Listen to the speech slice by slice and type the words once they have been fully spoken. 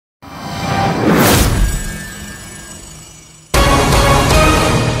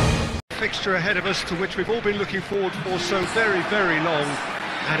fixture ahead of us to which we've all been looking forward for so very, very long,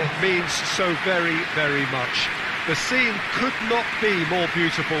 and it means so very, very much. The scene could not be more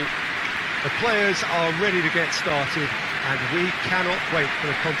beautiful. The players are ready to get started, and we cannot wait for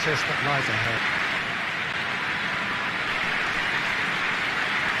the contest that lies ahead.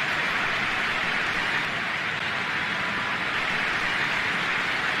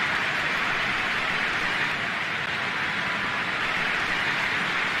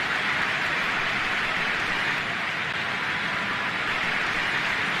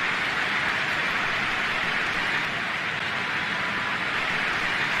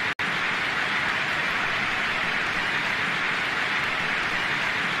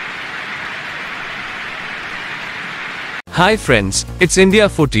 Hi friends, it's India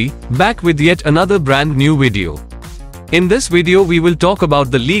Footy, back with yet another brand new video. In this video we will talk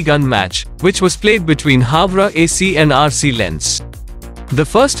about the Ligue 1 match, which was played between Havre AC and RC Lens. The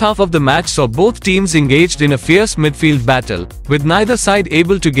first half of the match saw both teams engaged in a fierce midfield battle, with neither side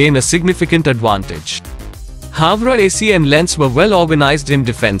able to gain a significant advantage. Havre AC and Lens were well organized in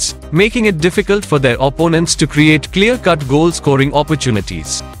defense, making it difficult for their opponents to create clear-cut goal-scoring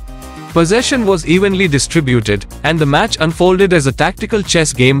opportunities. Possession was evenly distributed, and the match unfolded as a tactical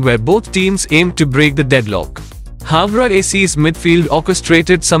chess game where both teams aimed to break the deadlock. Havre AC's midfield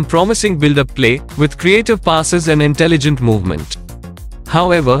orchestrated some promising build-up play, with creative passes and intelligent movement.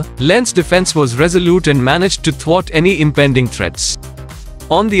 However, Lens' defense was resolute and managed to thwart any impending threats.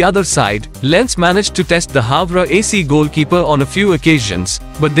 On the other side, Lens managed to test the Havre AC goalkeeper on a few occasions,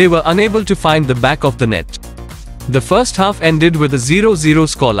 but they were unable to find the back of the net. The first half ended with a 0-0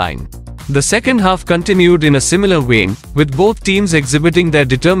 scoreline. The second half continued in a similar vein, with both teams exhibiting their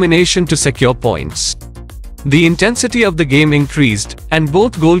determination to secure points. The intensity of the game increased, and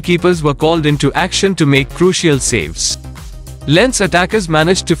both goalkeepers were called into action to make crucial saves. Lens attackers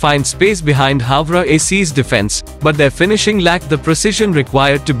managed to find space behind Havre AC's defense, but their finishing lacked the precision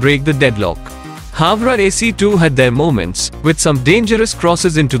required to break the deadlock. Havre AC too had their moments, with some dangerous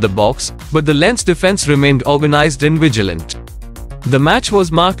crosses into the box, but the Lens defense remained organized and vigilant. The match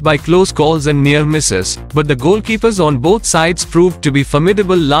was marked by close calls and near misses, but the goalkeepers on both sides proved to be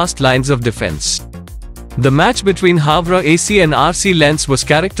formidable last lines of defense. The match between Havre AC and RC Lens was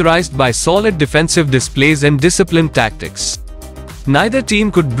characterized by solid defensive displays and disciplined tactics. Neither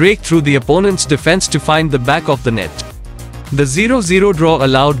team could break through the opponent's defense to find the back of the net. The 0-0 draw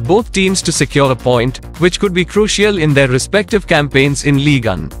allowed both teams to secure a point, which could be crucial in their respective campaigns in Ligue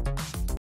 1.